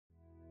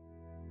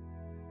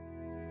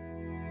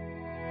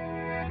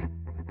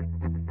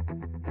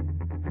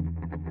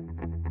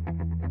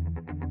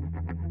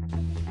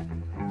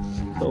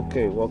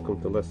Okay,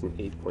 welcome to lesson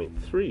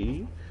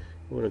 8.3.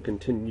 We're going to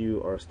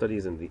continue our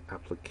studies in the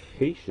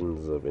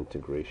applications of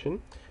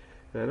integration.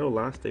 And I know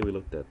last day we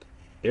looked at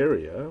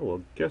area.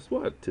 Well, guess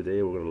what?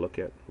 Today we're going to look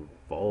at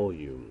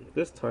volume.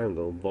 This time,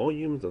 though,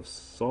 volumes of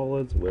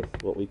solids with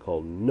what we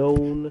call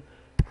known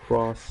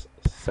cross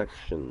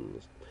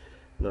sections.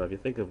 Now, if you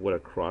think of what a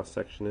cross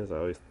section is, I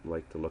always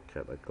like to look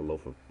at like a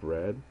loaf of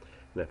bread.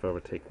 And if I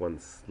were to take one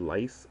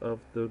slice of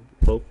the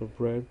loaf of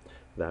bread,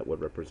 that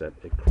would represent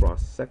a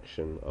cross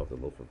section of the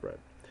loaf of bread.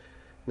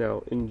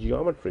 Now, in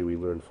geometry, we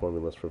learned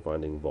formulas for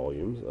finding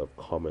volumes of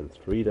common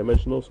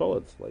three-dimensional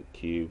solids like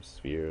cubes,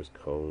 spheres,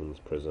 cones,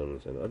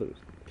 prisms, and others.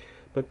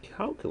 But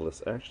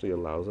calculus actually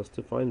allows us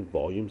to find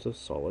volumes of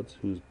solids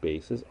whose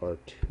bases are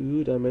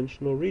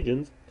two-dimensional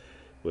regions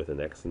with an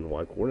x and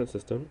y coordinate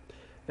system,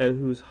 and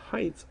whose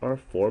heights are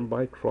formed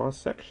by cross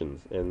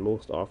sections. And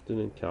most often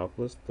in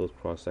calculus, those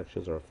cross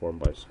sections are formed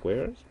by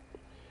squares,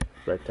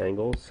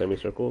 rectangles,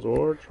 semicircles,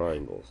 or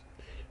triangles,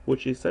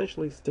 which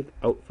essentially stick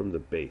out from the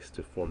base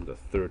to form the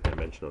third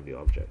dimension of the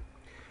object.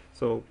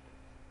 So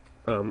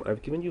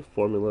I've given you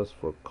formulas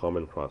for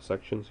common cross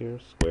sections here: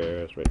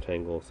 squares,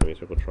 rectangle,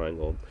 semicircle,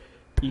 triangle.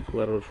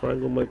 Equilateral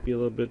triangle might be a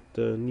little bit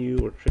new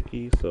or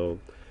tricky, so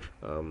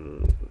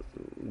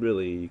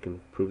really you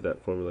can prove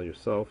that formula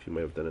yourself. You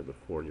might have done it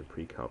before in your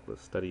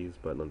pre-calculus studies,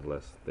 but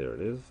nonetheless, there it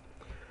is.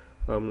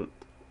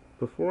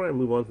 Before I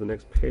move on to the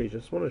next page, I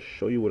just want to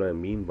show you what I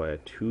mean by a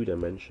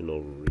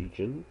two-dimensional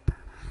region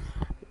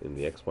in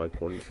the XY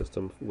coordinate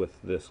system with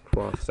this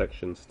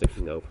cross-section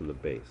sticking out from the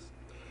base.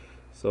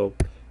 So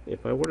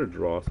if I were to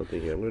draw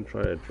something here, I'm going to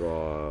try to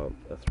draw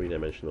a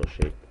three-dimensional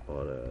shape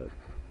on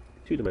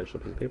a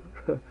two-dimensional piece of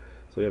paper.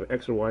 So we have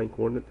X or Y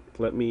coordinate.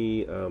 Let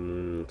me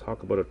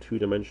talk about a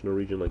two-dimensional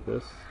region like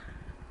this.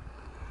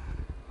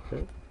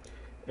 Okay.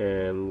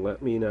 And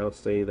let me now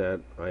say that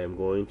I am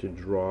going to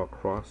draw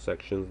cross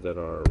sections that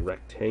are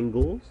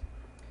rectangles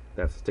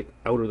that stick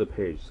out of the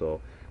page. So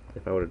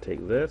if I were to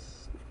take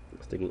this,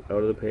 sticking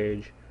out of the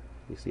page,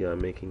 you see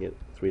I'm making it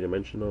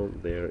three-dimensional.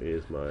 There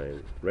is my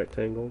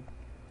rectangle.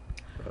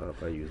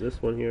 If I use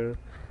this one here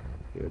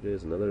it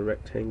is, another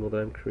rectangle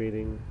that I'm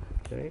creating.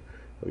 Okay,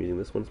 I'm using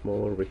this one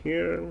smaller over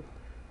here,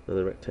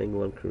 another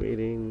rectangle I'm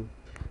creating.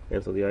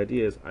 And so the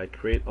idea is I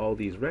create all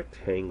these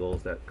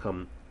rectangles that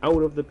come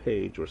out of the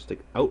page or stick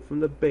out from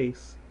the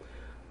base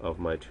of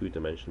my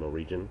two-dimensional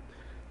region,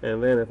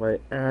 and then if I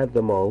add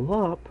them all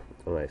up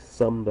and I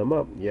sum them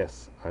up,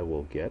 yes, I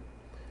will get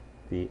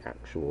the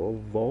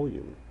actual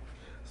volume.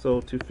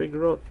 So to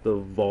figure out the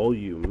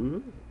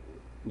volume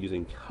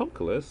using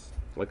calculus,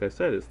 like I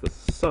said, it's the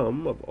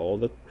sum of all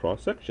the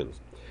cross sections,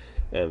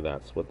 and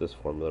that's what this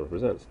formula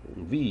represents.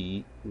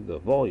 V, the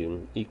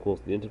volume,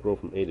 equals the integral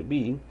from a to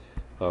b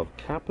of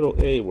capital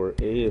A, where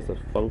A is a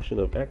function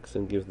of x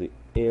and gives the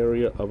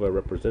area of a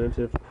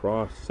representative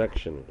cross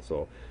section.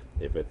 So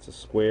if it's a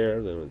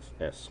square, then it's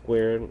s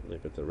squared.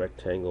 If it's a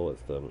rectangle,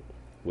 it's the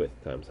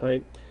width times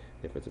height.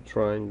 If it's a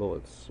triangle,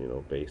 it's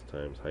base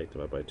times height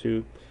divided by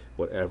 2,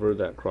 whatever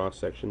that cross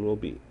section will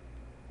be.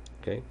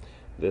 Okay,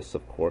 this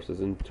of course is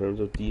in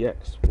terms of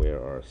dx,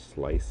 where our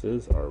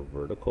slices are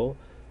vertical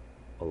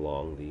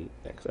along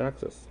the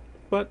x-axis.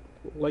 But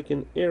like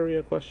in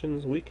area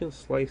questions, we can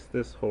slice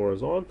this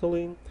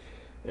horizontally,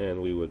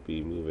 and we would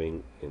be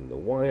moving in the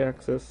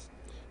y-axis,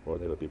 or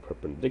they would be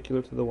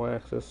perpendicular to the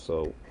y-axis.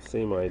 So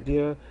same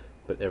idea,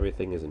 but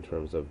everything is in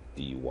terms of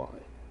dy.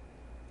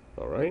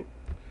 Alright,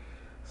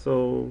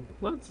 so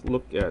let's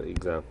look at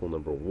example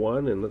number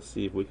 1, and let's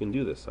see if we can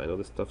do this. I know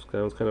this stuff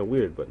sounds kind of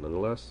weird, but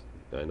nonetheless,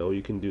 I know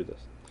you can do this.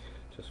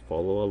 Just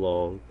follow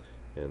along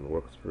and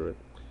work through it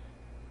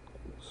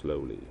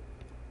slowly.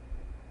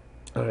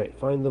 Alright,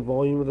 find the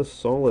volume of the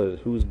solid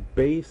whose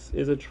base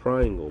is a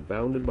triangle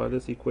bounded by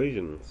this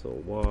equation.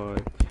 So y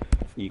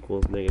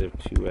equals negative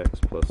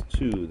 2x plus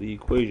 2. The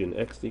equation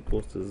x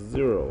equals to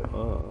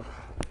 0.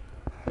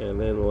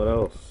 And then what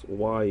else?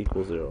 Y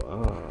equals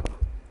 0.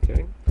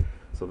 Okay.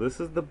 So this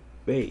is the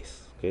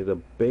base. Okay, the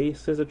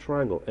base is a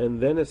triangle. And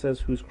then it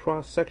says whose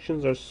cross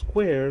sections are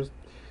squares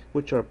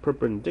which are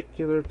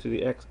perpendicular to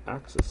the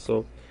x-axis.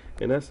 So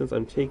in essence,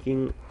 I'm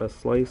taking a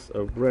slice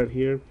of bread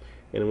here,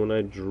 and when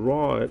I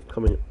draw it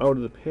coming out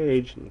of the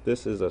page,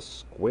 this is a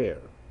square.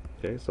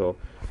 Okay, so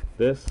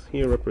this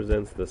here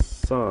represents the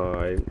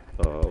side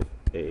of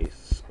a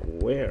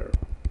square.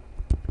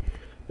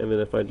 And then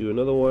if I do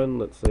another one,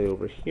 let's say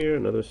over here,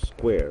 another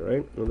square,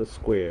 right? Another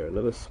square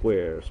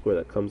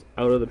that comes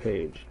out of the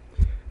page.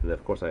 And then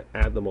of course I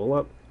add them all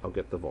up, I'll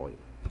get the volume.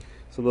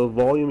 So the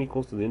volume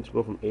equals to the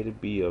integral from a to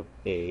b of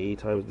a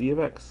times d of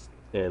x.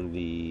 And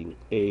the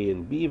a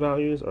and b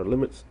values are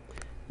limits.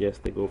 Yes,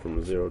 they go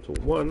from 0 to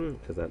 1,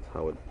 because that's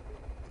how it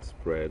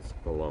spreads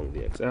along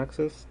the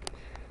x-axis.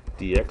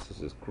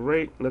 dx is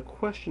great. And the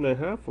question I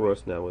have for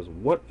us now is,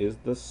 what is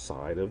the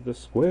side of the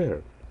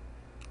square?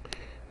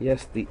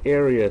 Yes, the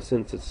area,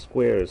 since it's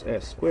square, is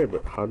s squared,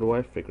 but how do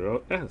I figure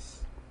out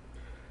s?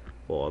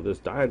 Well, on this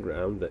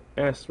diagram, the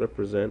s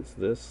represents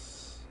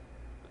this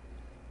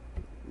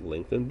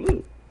length in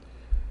blue.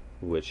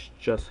 which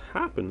just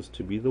happens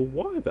to be the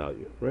y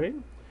value, right?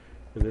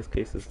 In this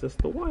case, it's just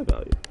the y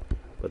value.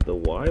 But the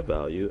y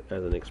value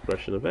as an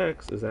expression of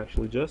x is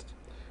actually just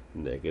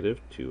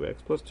negative 2x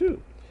plus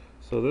 2.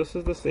 So this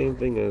is the same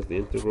thing as the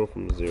integral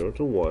from 0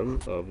 to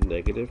 1 of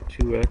negative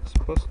 2x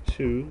plus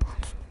 2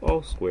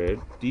 all squared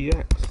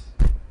dx.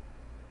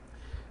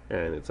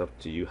 And it's up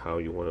to you how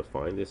you want to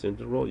find this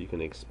integral. You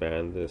can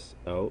expand this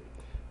out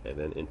and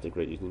then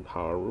integrate using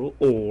power rule,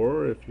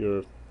 or if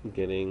you're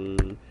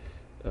getting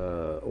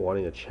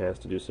wanting a chance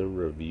to do some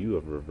review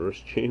of reverse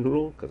chain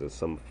rule, because it's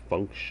some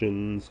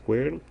function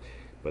squared,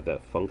 but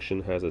that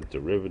function has a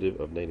derivative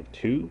of negative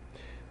 2,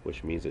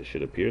 which means it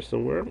should appear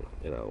somewhere,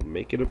 and I'll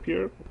make it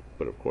appear,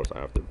 but of course I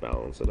have to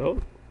balance it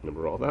out.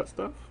 Remember all that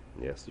stuff?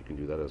 Yes, you can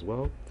do that as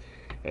well.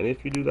 And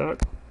if you do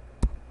that,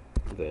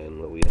 then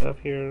what we have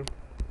here,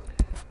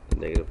 the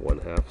negative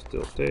 1/2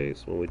 still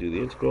stays. When we do the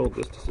integral,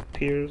 this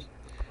disappears,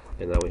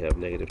 and now we have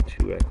negative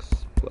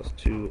 2x plus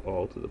 2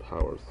 all to the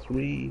power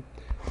 3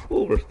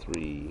 over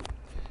 3.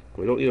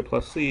 We don't need a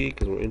plus c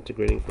because we're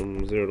integrating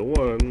from 0 to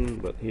 1,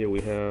 but here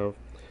we have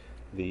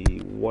the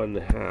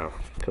 1/2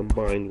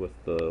 combined with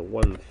the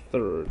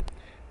 1/3,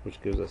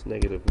 which gives us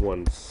negative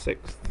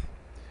 1/6.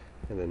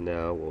 And then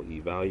now we'll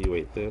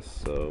evaluate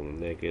this, so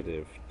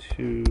negative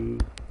 2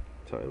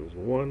 times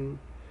 1,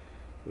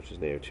 which is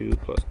negative 2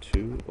 plus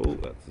 2, oh,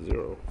 that's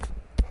 0,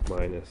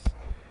 minus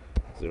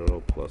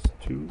 0 plus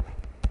 2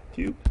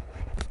 cubed.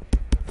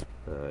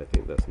 I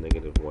think that's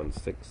negative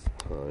 1/6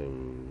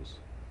 times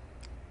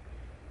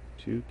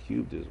 2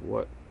 cubed is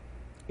what?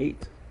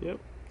 8. Yep.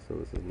 So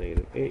this is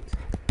negative 8.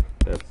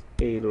 That's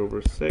 8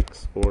 over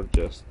 6, or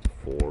just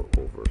 4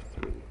 over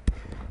 3.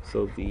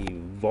 So the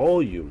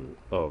volume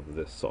of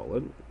this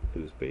solid,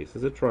 whose base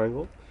is a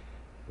triangle,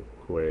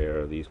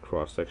 where these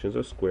cross sections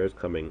are squares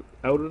coming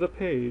out of the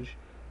page,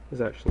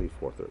 is actually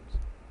 4/3.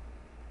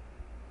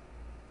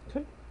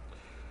 Okay.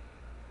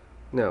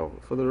 Now,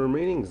 for the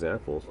remaining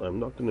examples, I'm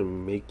not going to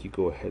make you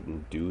go ahead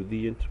and do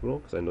the integral,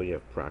 because I know you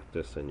have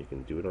practice and you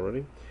can do it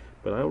already,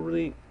 but I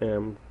really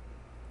am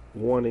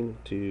wanting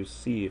to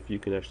see if you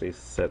can actually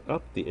set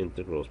up the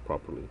integrals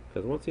properly,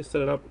 because once you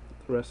set it up,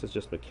 the rest is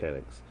just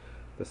mechanics.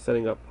 The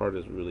setting up part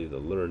is really the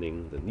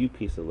learning, the new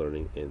piece of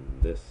learning in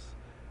this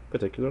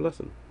particular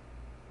lesson.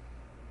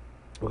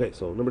 Okay,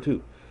 so number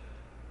 2,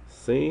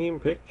 same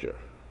picture,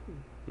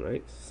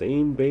 right?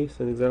 Same base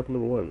in example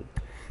number 1.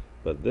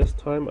 But this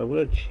time I'm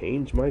going to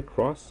change my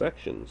cross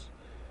sections.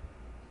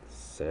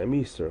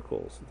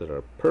 Semicircles that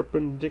are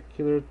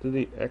perpendicular to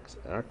the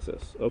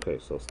x-axis. Okay,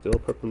 so still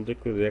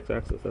perpendicular to the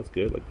x-axis. That's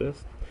good, like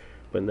this.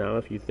 But now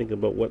if you think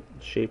about what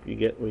shape you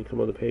get when you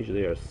come on the page,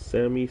 they are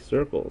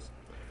semicircles.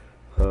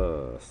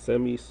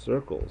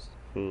 Semicircles.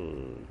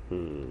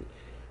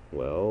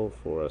 Well,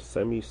 for a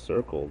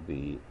semicircle,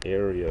 the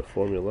area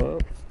formula,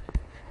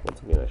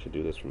 once again I should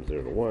do this from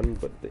 0 to 1,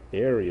 but the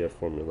area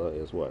formula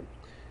is what?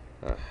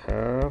 A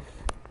half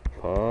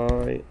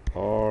pi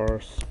r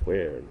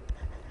squared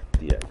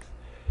dx.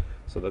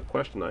 So the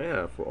question I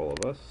have for all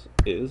of us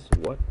is,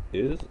 what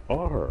is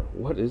r?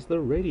 What is the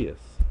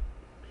radius?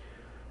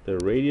 The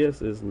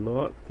radius is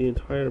not the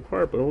entire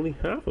part, but only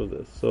half of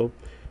this. So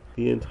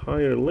the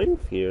entire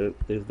length here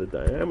is the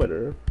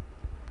diameter,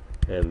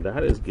 and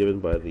that is given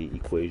by the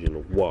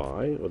equation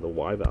y, or the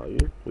y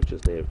value, which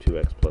is negative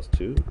 2x plus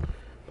 2.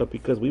 But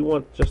because we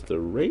want just the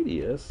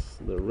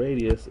radius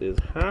is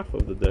half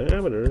of the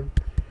diameter,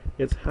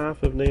 it's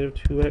half of negative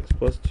 2x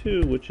plus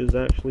 2, which is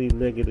actually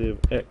negative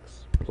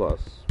x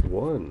plus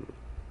 1.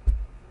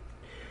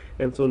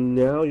 And so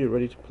now you're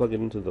ready to plug it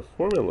into the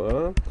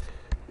formula.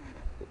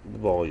 The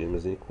volume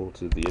is equal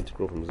to the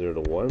integral from 0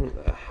 to 1,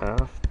 a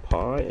half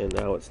pi, and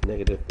now it's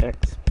negative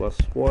x plus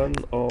 1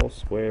 all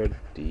squared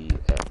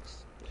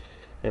dx.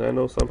 And I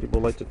know some people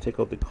like to take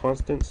out the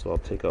constant, so I'll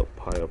take out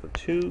pi over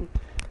 2,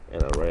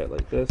 and I'll write it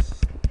like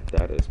this.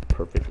 That is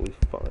perfectly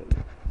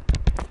fine.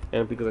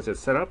 And because I said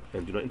set up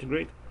and do not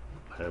integrate,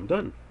 I am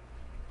done.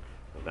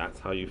 That's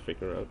how you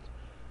figure out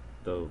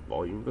the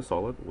volume of the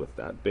solid with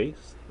that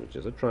base, which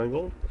is a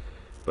triangle.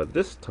 But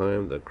this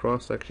time the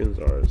cross sections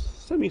are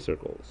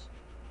semicircles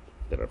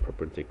that are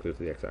perpendicular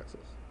to the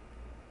x-axis.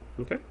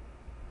 Okay?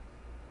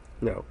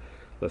 Now,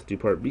 let's do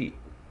part B.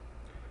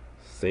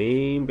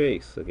 Same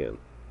base again.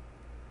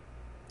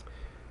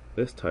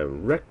 This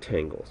time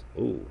rectangles.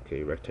 Oh,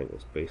 okay,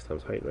 rectangles. Base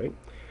times height, right?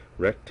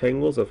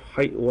 Rectangles of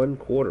height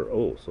 1/4.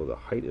 Oh, so the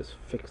height is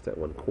fixed at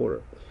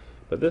 1/4.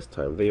 But this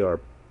time they are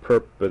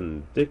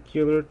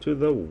perpendicular to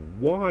the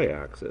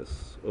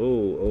y-axis.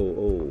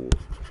 Oh.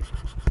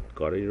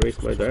 Gotta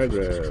erase my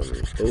diagram.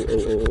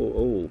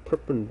 Oh.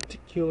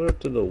 Perpendicular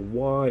to the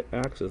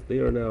y-axis. They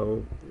are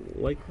now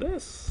like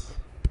this.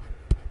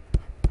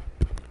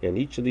 And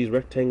each of these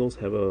rectangles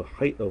have a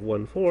height of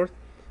 1/4,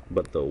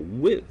 but the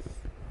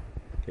width,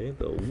 okay,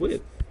 the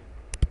width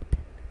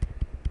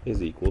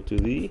is equal to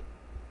the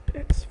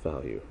x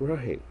value,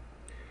 right?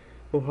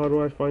 Well, how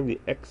do I find the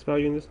x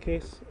value in this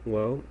case?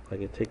 Well, I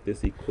can take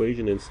this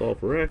equation and solve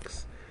for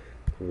x.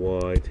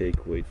 Y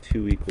take away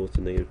 2 equals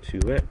to negative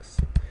 2x.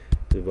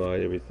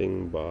 divide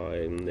everything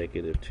by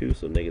 -2,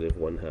 so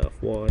 -1/2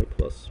 y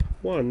plus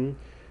 1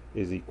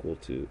 is equal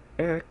to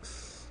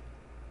x.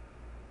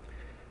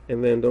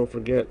 And then don't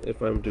forget,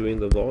 if I'm doing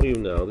the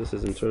volume now, this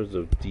is in terms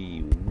of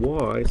dy,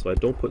 so I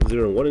don't put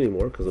 0 and 1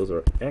 anymore because those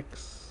are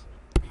x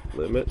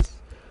limits.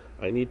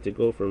 I need to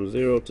go from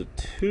 0 to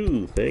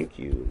 2, thank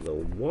you, the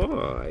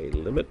y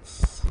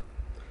limits.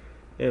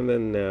 And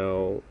then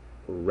now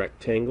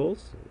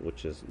rectangles,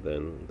 which is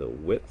then the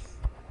width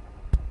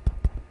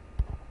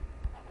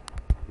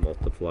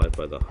multiplied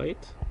by the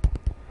height.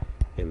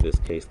 In this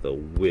case, the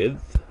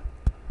width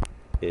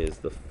is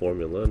the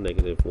formula,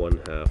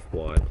 -1/2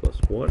 y plus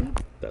 1.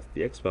 That's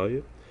the x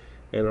value.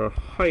 And our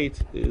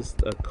height is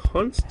a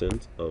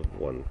constant of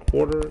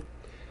 1/4.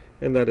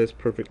 And that is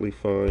perfectly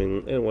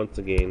fine. And once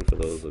again, for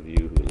those of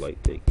you who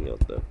like taking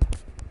out the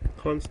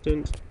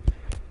constant,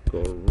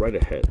 go right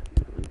ahead.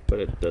 But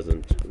it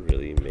doesn't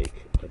really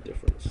make a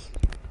difference.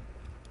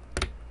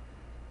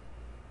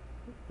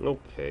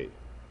 Okay.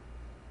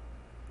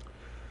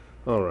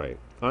 Alright,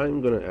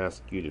 I'm going to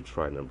ask you to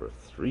try number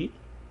 3.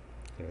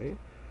 Okay.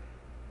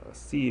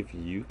 See if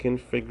you can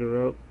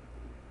figure out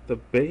the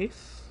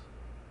base,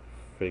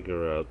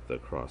 figure out the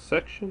cross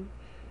section,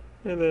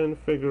 and then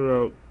figure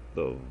out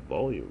the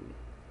volume.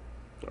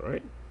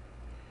 Alright?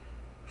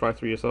 Try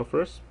 3 yourself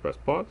first, press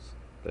pause,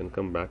 then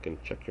come back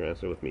and check your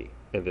answer with me,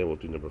 and then we'll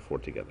do number 4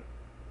 together.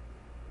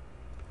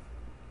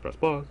 Press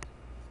pause.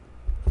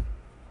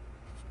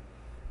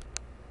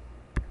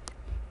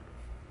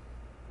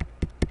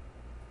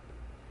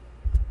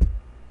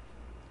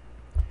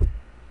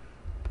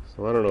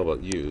 So I don't know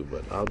about you,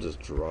 but I'll just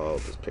draw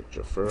this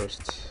picture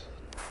first.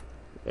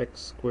 X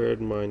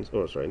squared minus,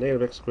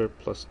 negative x squared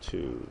plus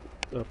 2.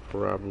 A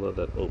parabola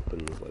that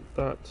opens like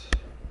that.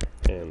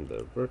 And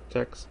the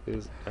vertex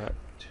is at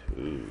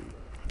 2.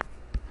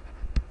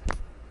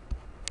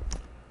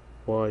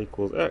 Y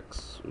equals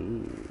x.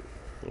 Ooh,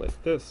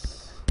 like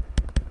this.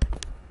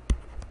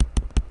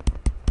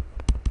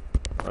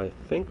 I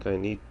think I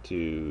need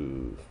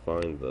to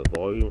find the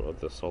volume of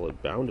the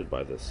solid bounded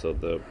by this. So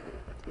the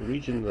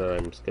region that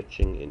I'm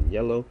sketching in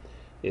yellow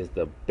is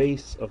the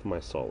base of my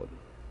solid.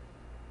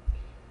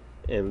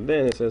 And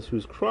then it says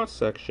whose cross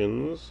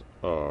sections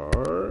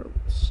are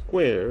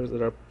squares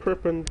that are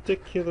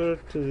perpendicular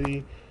to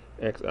the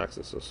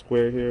x-axis. So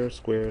square here,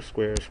 square,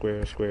 square,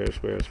 square, square,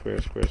 square,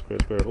 square, square, square,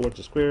 square, a whole bunch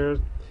of squares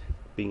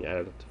being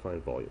added to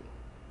find volume.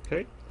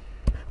 Okay?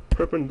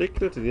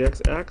 Perpendicular to the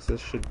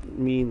x-axis should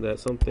mean that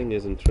something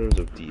is in terms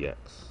of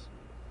dx.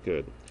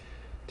 Good.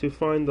 To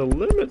find the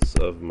limits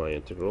of my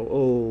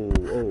integral,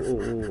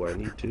 I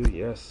need to,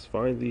 yes,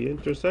 find the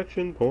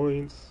intersection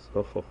points.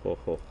 Ho, ho, ho,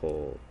 ho,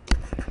 ho.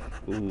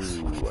 Ooh,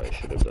 I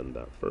should have done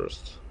that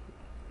first.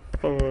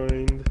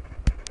 Find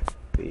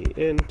the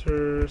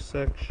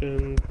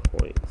intersection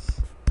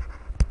points.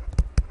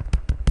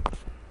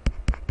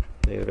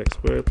 Negative x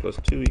squared plus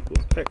 2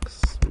 equals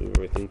x. Move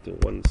everything to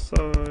one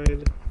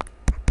side.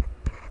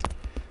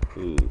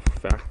 Ooh,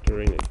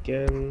 factoring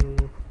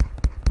again.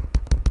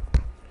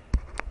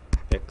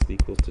 X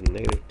equals to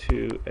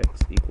 -2,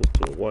 x equals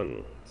to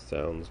 1.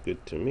 Sounds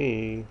good to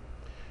me.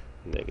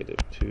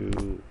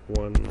 -2,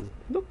 1,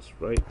 looks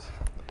right.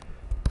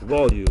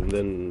 Volume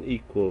then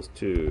equals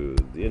to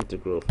the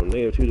integral from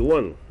 -2 to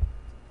 1.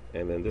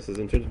 And then this is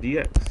in terms of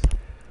dx.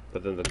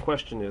 But then the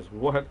question is,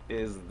 what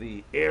is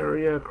the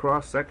area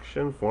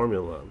cross-section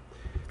formula?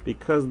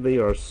 Because they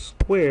are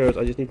squares,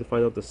 I just need to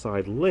find out the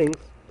side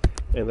length.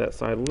 And that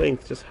side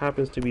length just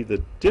happens to be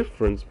the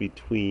difference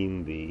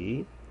between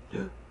the...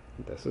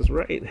 This is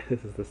right.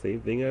 This is the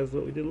same thing as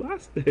what we did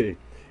last day.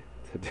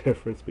 The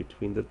difference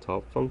between the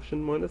top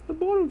function minus the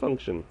bottom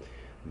function.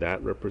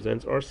 That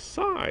represents our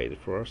side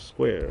for our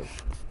square.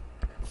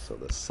 So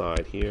the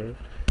side here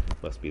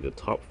must be the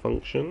top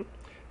function,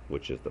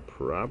 which is the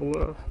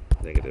parabola,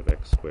 negative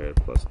x squared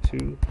plus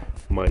 2,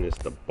 minus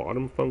the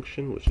bottom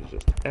function, which is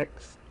just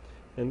x.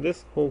 And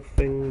this whole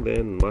thing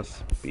then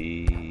must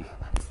be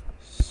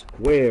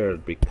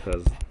squared,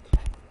 because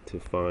to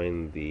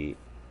find the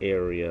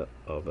area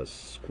of a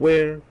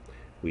square,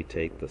 we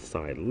take the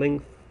side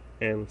length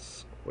and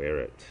square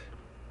it.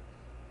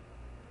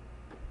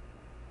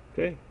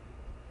 Okay,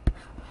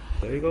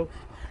 there you go.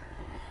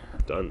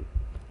 Done.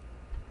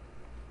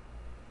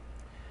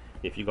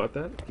 If you got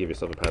that, give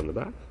yourself a pat on the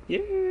back. Yay!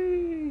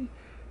 And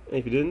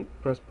if you didn't,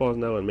 press pause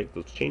now and make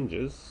those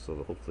changes, so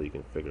that hopefully you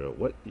can figure out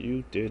what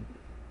you did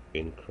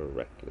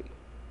incorrectly.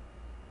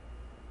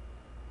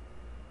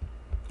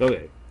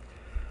 Okay.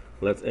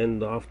 Let's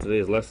end off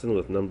today's lesson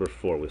with number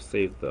 4. We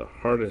saved the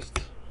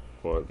hardest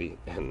for the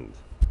end.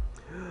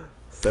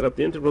 Set up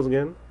the integrals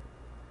again,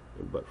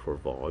 but for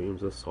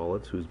volumes of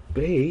solids whose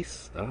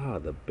base,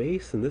 the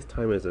base in this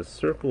time is a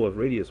circle of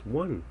radius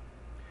 1,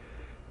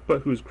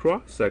 but whose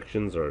cross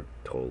sections are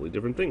totally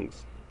different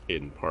things.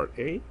 In part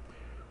A,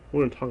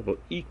 we're going to talk about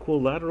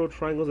equilateral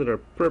triangles that are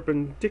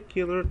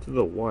perpendicular to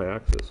the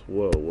y-axis.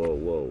 Whoa, whoa,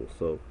 whoa.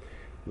 So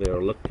they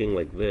are looking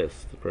like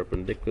this,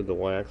 perpendicular to the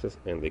y-axis,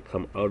 and they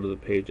come out of the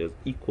page as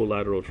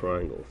equilateral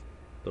triangles.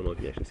 Don't know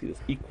if you actually see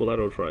this.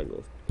 Equilateral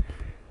triangles.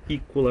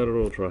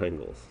 equilateral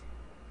triangles.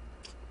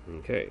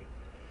 Okay,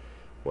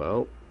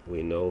 well,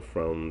 we know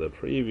from the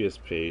previous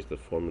page the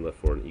formula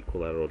for an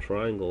equilateral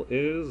triangle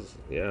is,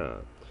 yeah,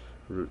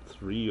 root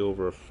 3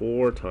 over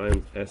 4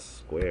 times s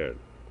squared.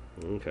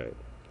 Okay,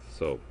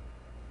 so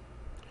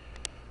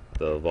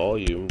the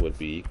volume would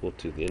be equal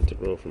to the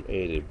integral from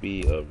a to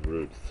b of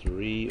root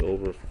 3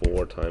 over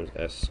 4 times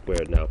s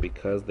squared. Now,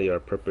 because they are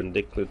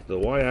perpendicular to the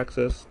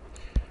y-axis,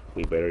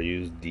 we better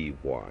use dy.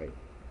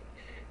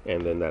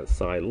 And then that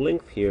side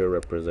length here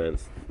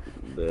represents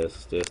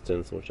this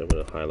distance, which I'm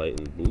going to highlight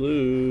in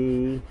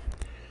blue,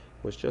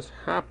 which just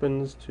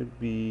happens to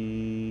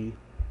be,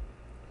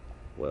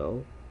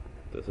 well,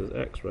 this is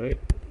x, right?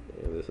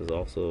 And this is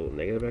also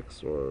negative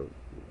x, or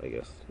I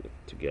guess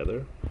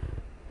together,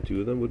 two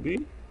of them would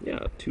be,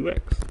 yeah,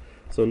 2x.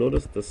 So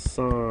notice the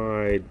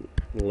side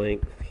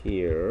length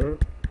here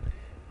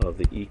of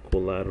the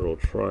equilateral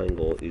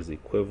triangle is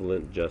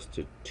equivalent just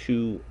to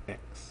 2x.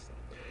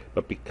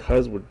 But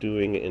because we're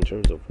doing it in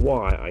terms of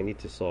y, I need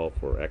to solve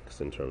for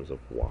x in terms of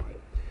y.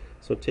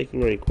 So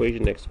taking our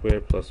equation x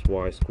squared plus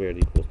y squared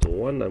equals to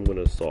 1, I'm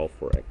going to solve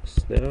for x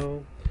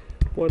now.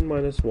 1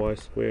 minus y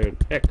squared,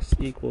 x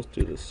equals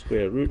to the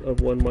square root of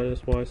 1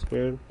 minus y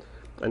squared.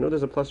 I know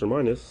there's a plus or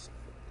minus.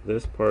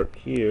 This part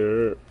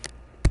here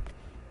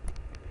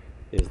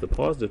is the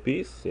positive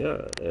piece,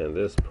 yeah, and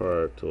this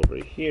part over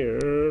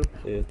here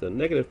is the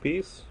negative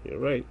piece. You're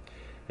right.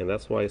 And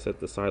that's why I said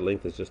the side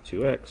length is just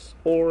 2x.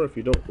 Or if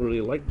you don't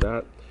really like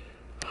that,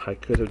 I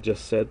could have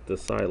just said the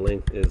side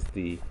length is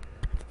the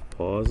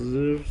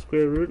positive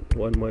square root,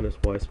 1 minus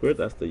y squared,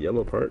 that's the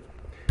yellow part,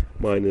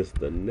 minus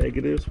the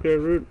negative square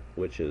root,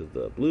 which is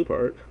the blue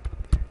part.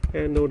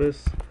 And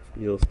notice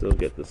you'll still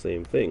get the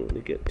same thing.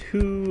 You get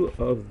 2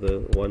 of the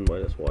 1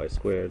 minus y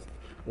squared,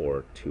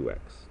 or 2x.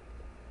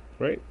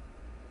 Right?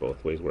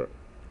 Both ways work.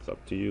 It's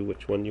up to you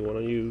which one you want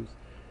to use.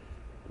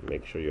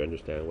 Make sure you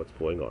understand what's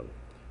going on.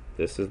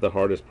 This is the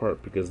hardest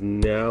part, because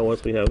now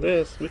once we have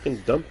this, we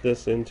can dump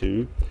this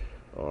into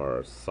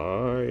our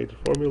side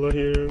formula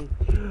here.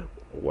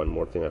 One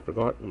more thing I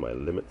forgot, my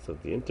limits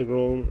of the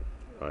integral.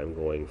 I'm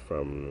going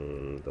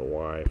from the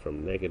y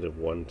from negative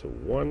 1 to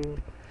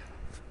 1.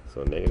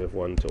 So negative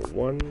 1 to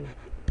 1,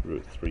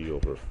 root 3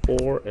 over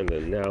 4, and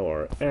then now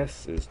our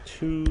s is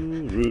 2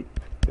 root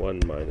 1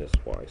 minus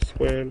y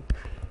squared,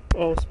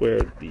 all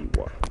squared dy.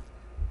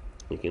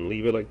 You can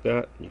leave it like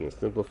that, you can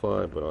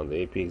simplify, but on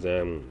the AP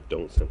exam,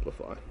 don't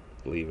simplify.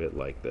 Leave it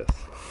like this.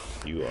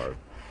 You are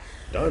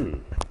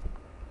done.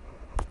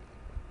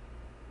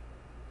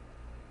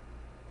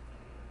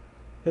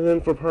 And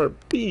then for part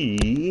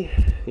B,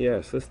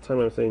 yes, this time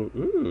I'm saying,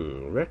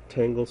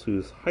 rectangles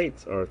whose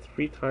heights are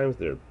 3 times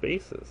their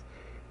bases,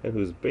 and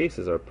whose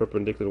bases are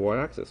perpendicular to the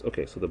y-axis.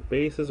 Okay, so the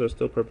bases are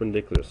still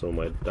perpendicular, so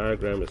my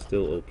diagram is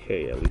still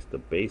okay, at least the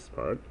base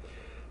part.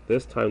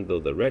 This time,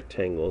 though, the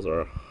rectangles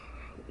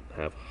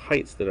have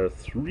heights that are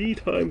 3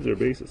 times their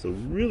bases, so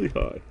really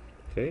high.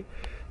 Okay,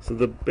 so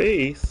the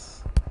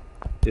base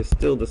is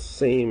still the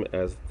same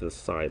as the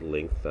side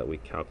length that we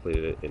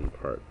calculated in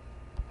part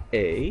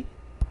A.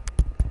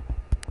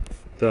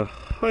 The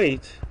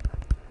height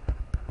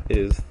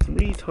is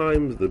 3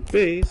 times the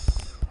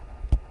base,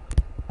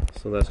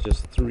 so that's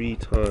just 3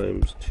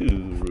 times 2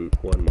 root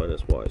 1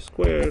 minus y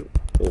squared,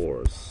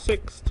 or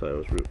 6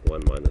 times root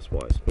 1 minus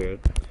y squared.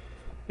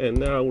 And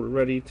now we're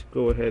ready to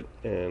go ahead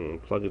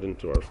and plug it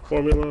into our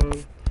formula.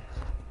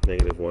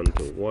 Negative 1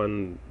 to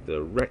 1.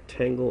 The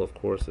rectangle, of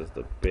course, is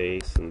the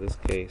base in this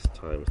case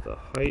times the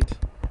height.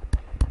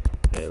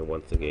 And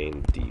once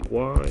again, dy.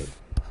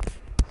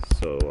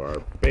 So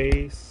our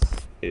base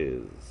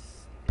is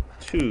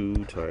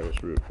 2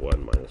 times root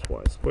 1 minus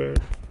y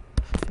squared.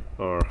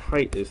 Our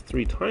height is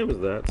 3 times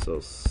that, so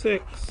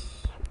 6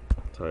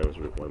 times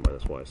root 1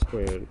 minus y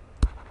squared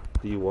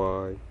dy.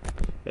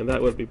 And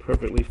that would be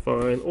perfectly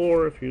fine.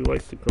 Or if you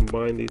like to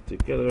combine these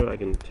together, I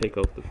can take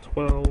out the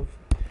 12.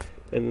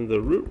 And then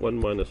the root 1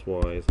 minus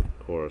y is,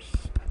 of course,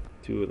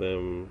 2 of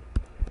them,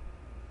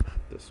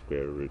 the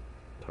square root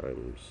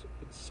times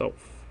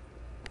itself.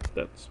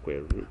 That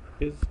square root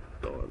is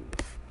gone.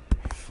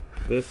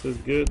 This is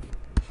good.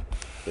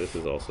 This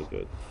is also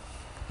good.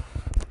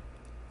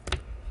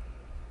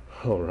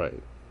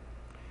 Alright.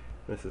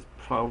 This is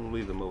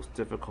probably the most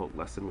difficult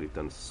lesson we've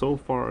done so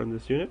far in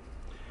this unit.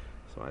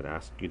 So I'd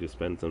ask you to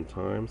spend some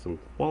time, some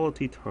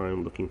quality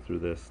time looking through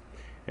this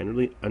and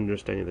really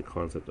understanding the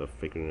concept of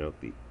figuring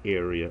out the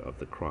area of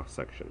the cross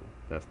section.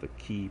 That's the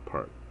key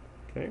part.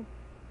 Okay?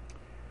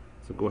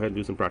 So go ahead and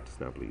do some practice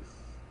now, please.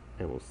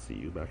 And we'll see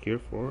you back here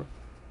for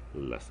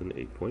lesson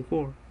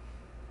 8.4.